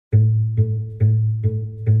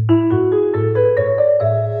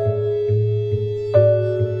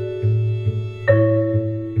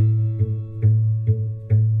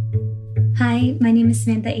is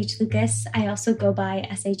Samantha H. Lucas. I also go by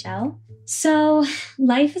SHL. So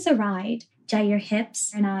life is a ride. Jahir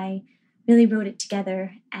Hips and I really wrote it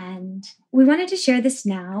together, and we wanted to share this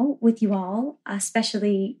now with you all,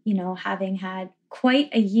 especially, having had quite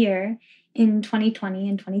a year in 2020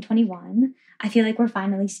 and 2021. I feel like we're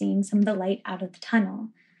finally seeing some of the light out of the tunnel.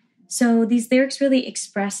 So these lyrics really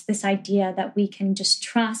express this idea that we can just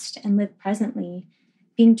trust and live presently,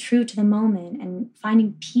 being true to the moment and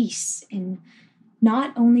finding peace in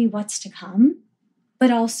not only what's to come,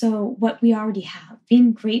 but also what we already have,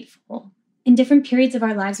 being grateful. In different periods of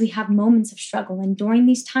our lives, we have moments of struggle, and during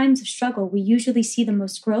these times of struggle, we usually see the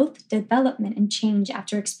most growth, development, and change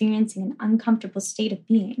after experiencing an uncomfortable state of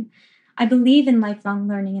being. I believe in lifelong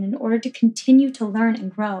learning, and in order to continue to learn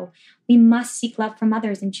and grow, we must seek love from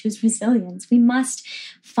others and choose resilience. We must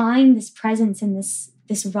find this presence in this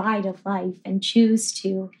ride of life and choose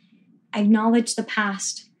to acknowledge the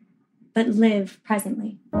past, but live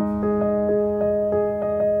presently.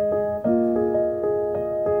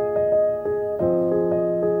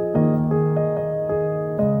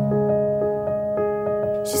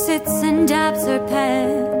 She sits and dabs her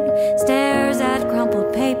pen, stares at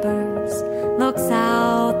crumpled papers, looks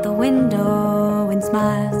out the window and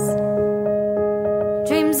smiles.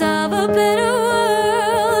 Dreams of a better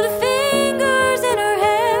world, fingers in her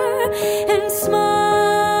hair and smiles.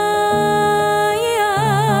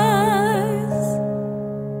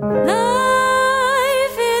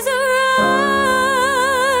 Life is a ride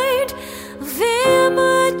of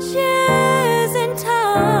images in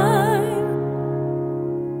time.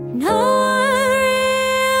 No one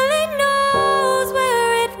really knows where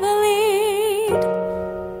it will lead.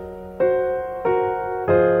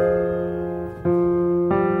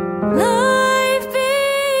 Life be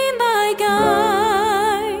my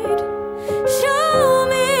guide. Show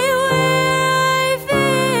me where I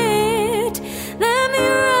fit. Let me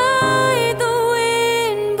ride the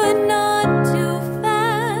wind, but not too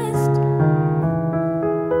fast.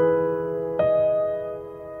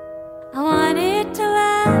 I want it to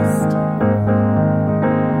last.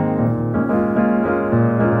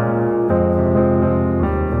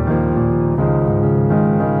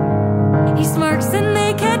 He smirks and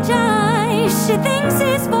they catch eyes. She thinks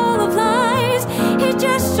he's full of lies. He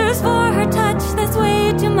gestures for her touch, that's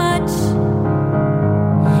way too much.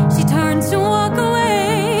 She turns to walk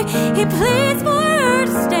away. He pleads for her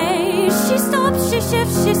to stay. She stops, she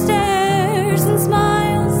shifts, she stares and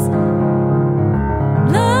smiles.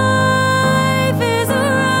 Life is a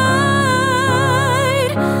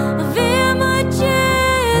ride of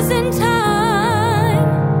images in time.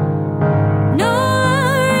 No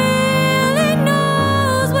one really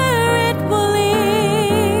knows where it will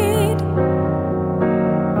lead.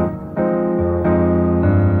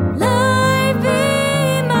 Life be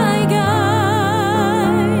my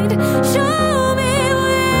guide. Show me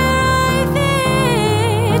where I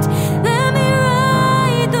fit. Let me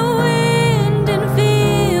ride the wind and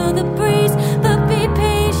feel the breeze, but be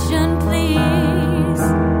patient, please.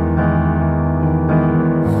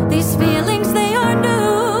 These feelings, they are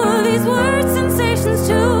new. These words, sensations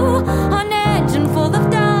too. On edge and full of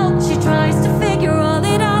doubt, she tries to figure all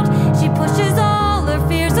it out. She pushes all her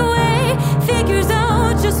fears away, figures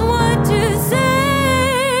out just what to say.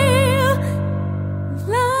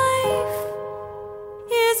 Life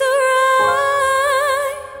is a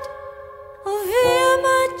ride of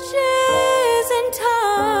images in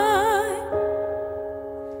time.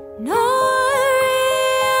 No one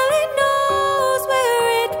really knows where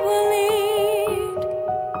it will lead.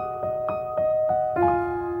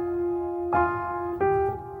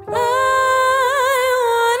 I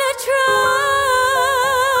wanna try.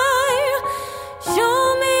 Show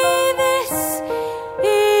me this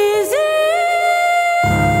is it.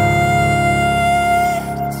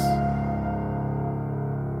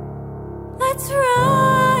 Let's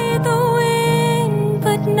ride the wind,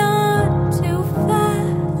 but not too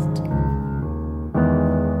fast.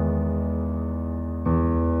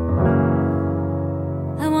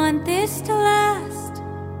 I want this to last.